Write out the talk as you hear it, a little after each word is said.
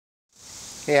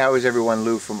Hey, how is everyone?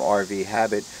 Lou from RV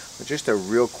Habit. Just a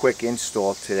real quick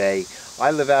install today. I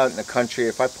live out in the country.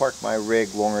 If I park my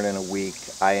rig longer than a week,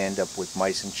 I end up with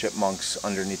mice and chipmunks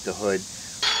underneath the hood.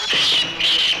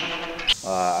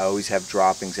 I always have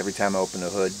droppings every time I open the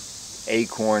hood.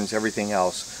 Acorns, everything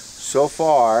else. So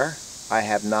far, I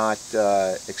have not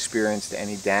experienced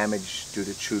any damage due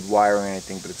to chewed wire or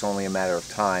anything, but it's only a matter of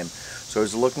time. So I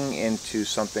was looking into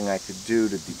something I could do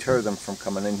to deter them from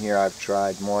coming in here. I've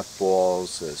tried mothballs,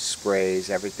 sprays,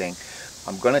 everything.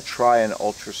 I'm going to try an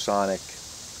ultrasonic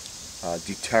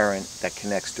deterrent that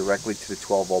connects directly to the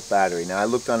 12-volt battery. Now I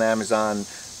looked on Amazon.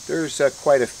 There's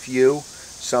quite a few,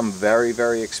 some very,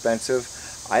 very expensive.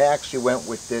 I actually went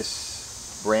with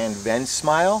this brand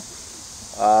Vensmiles.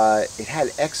 It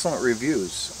had excellent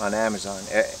reviews on Amazon.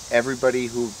 Everybody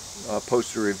who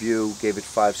posted a review gave it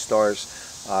 5 stars.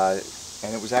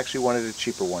 And it was actually one of the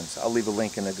cheaper ones. I'll leave a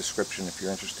link in the description if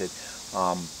you're interested.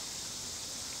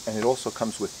 And it also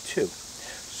comes with 2.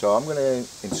 So I'm going to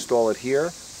install it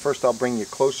here. First I'll bring you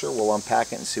closer, we'll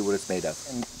unpack it and see what it's made of.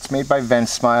 And it's made by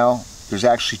Vensmiles. There's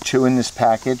actually 2 in this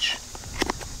package.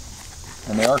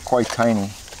 And they are quite tiny.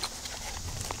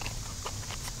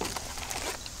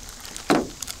 And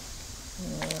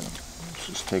let's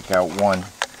just take out one.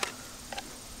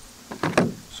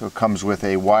 So it comes with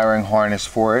a wiring harness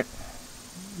for it.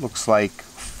 Looks like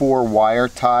 4 wire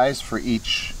ties for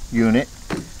each unit.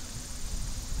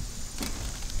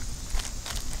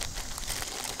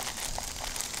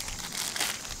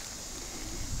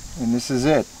 And this is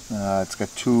it. It's got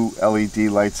 2 LED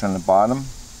lights on the bottom,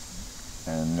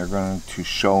 and they're going to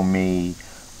show me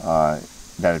that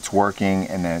it's working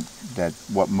and that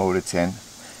what mode it's in.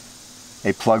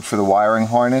 A plug for the wiring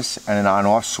harness and an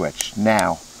on-off switch.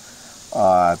 Now,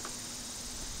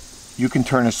 you can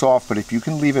turn this off, but if you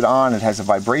can leave it on, it has a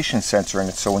vibration sensor in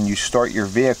it, so when you start your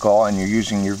vehicle and you're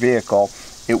using your vehicle,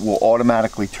 it will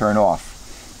automatically turn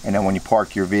off. And then when you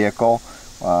park your vehicle,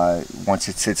 once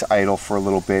it sits idle for a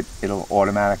little bit, it'll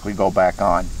automatically go back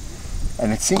on.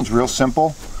 And it seems real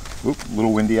simple. Oop, a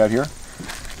little windy out here.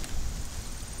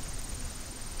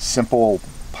 Simple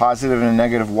positive and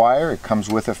negative wire. It comes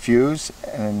with a fuse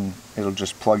and it'll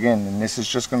just plug in, and this is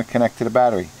just going to connect to the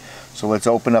battery. So let's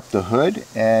open up the hood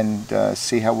and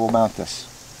see how we'll mount this.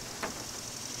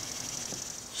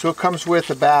 So it comes with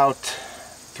about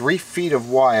 3 feet of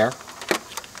wire,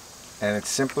 and it's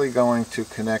simply going to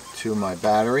connect to my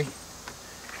battery.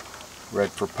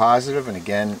 Red for positive, and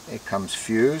again it comes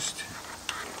fused,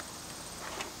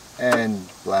 and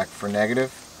black for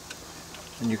negative.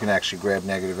 And you can actually grab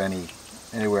negative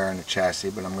anywhere on the chassis,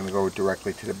 but I'm going to go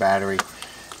directly to the battery.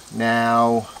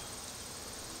 Now,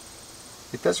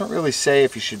 it doesn't really say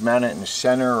if you should mount it in the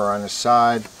center or on the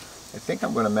side. I think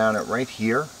I'm going to mount it right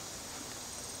here.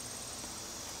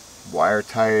 Wire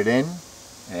tie it in,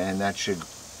 and that should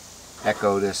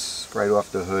echo this right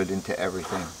off the hood into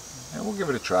everything. And we'll give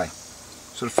it a try.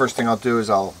 So the first thing I'll do is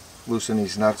I'll loosen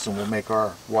these nuts and we'll make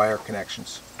our wire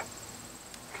connections.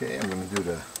 Okay, I'm going to do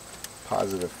the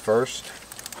positive first.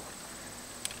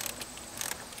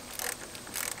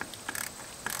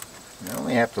 I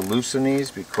only have to loosen these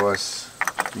because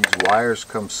these wires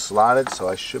come slotted, so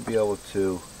I should be able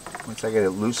to, once I get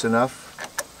it loose enough,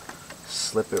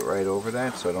 slip it right over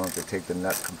that so I don't have to take the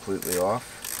nut completely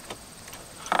off.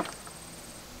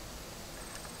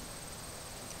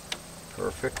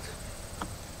 Perfect.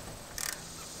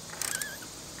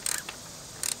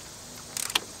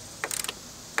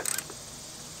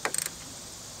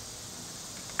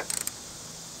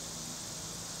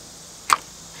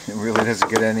 It really doesn't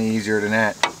get any easier than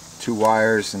that. 2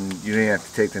 wires, and you don't have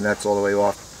to take the nuts all the way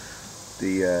off.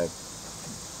 They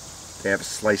have a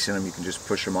slice in them. You can just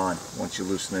push them on once you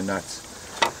loosen the nuts.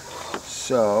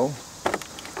 So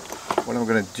what I'm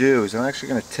going to do is I'm actually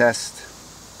going to test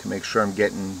to make sure I'm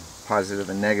getting positive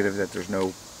and negative, that there's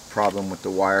no problem with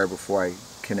the wire before I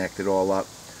connect it all up.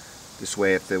 This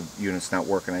way, if the unit's not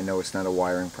working, I know it's not a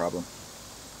wiring problem.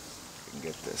 I can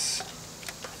get this.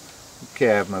 Okay,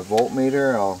 I have my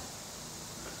voltmeter. I'll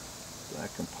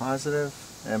black and positive,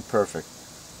 and perfect.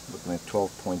 Looking at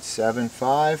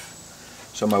 12.75.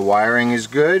 So my wiring is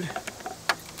good.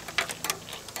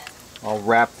 I'll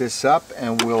wrap this up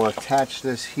and we'll attach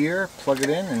this here, plug it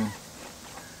in, and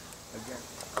again.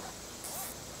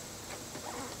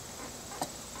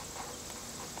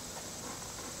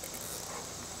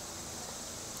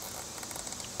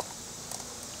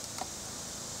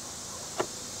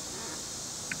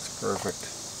 That's perfect.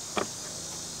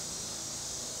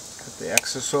 Cut the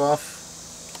excess off.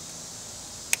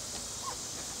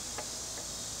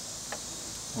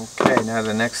 Okay, now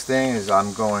the next thing is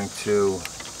I'm going to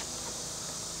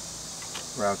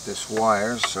out this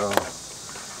wire so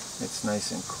it's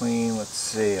nice and clean. Let's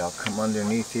see, I'll come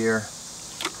underneath here,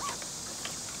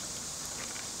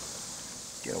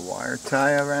 get a wire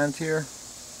tie around here.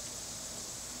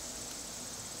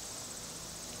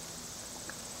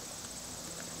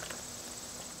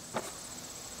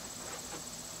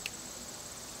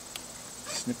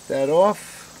 Snip that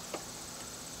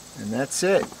off, and that's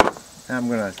it. Now I'm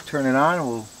going to turn it on and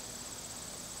we'll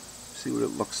see what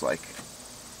it looks like.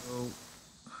 So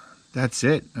that's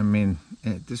it. I mean,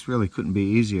 this really couldn't be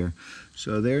easier.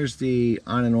 So there's the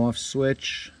on and off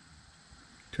switch.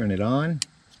 Turn it on.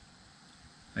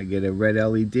 I get a red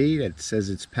LED that says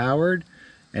it's powered,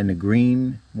 and the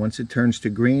green, once it turns to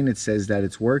green, it says that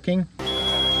it's working.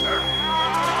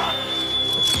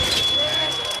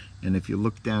 And if you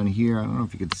look down here, I don't know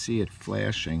if you can see it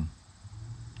flashing.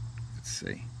 Let's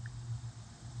see.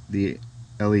 The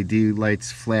LED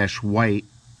lights flash white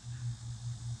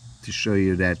to show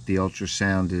you that the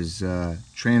ultrasound is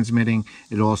transmitting.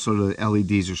 It also, the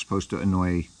LEDs are supposed to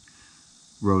annoy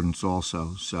rodents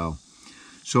also. So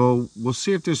we'll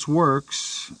see if this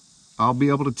works. I'll be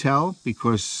able to tell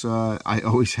because I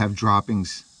always have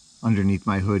droppings underneath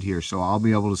my hood here. So I'll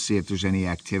be able to see if there's any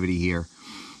activity here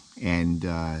and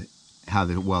how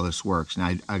well this works.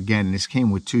 Now, again, this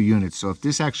came with 2 units, so if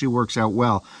this actually works out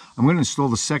well, I'm going to install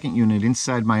the second unit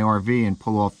inside my RV and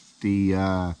pull off the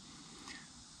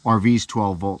RV's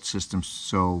 12-volt system,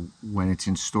 so when it's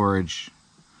in storage,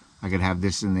 I could have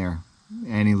this in there.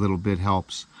 Any little bit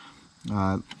helps.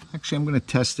 Actually, I'm going to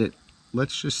test it.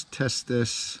 Let's just test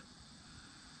this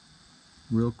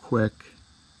real quick.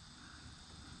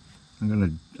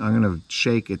 I'm gonna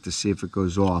shake it to see if it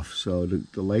goes off. So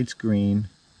the light's green.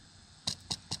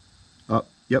 Oh,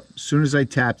 yep. As soon as I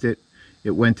tapped it,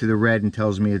 it went to the red and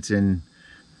tells me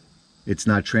it's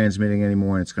not transmitting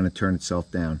anymore, and it's going to turn itself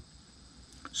down.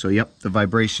 So yep, the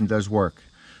vibration does work.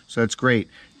 So that's great.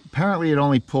 Apparently, it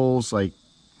only pulls like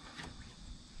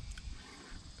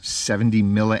 70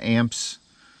 milliamps.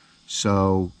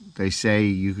 So they say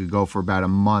you could go for about a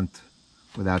month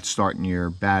without starting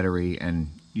your battery, and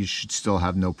you should still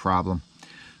have no problem.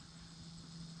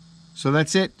 So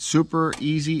that's it. Super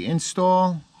easy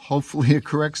install. Hopefully it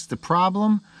corrects the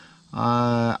problem.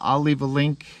 I'll leave a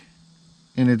link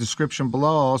in the description below.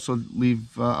 I'll also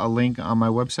leave a link on my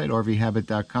website,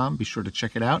 rvhabit.com. Be sure to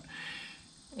check it out.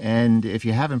 And if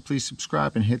you haven't, please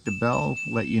subscribe and hit the bell.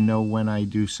 Let you know when I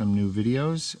do some new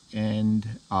videos.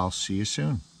 And I'll see you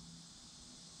soon.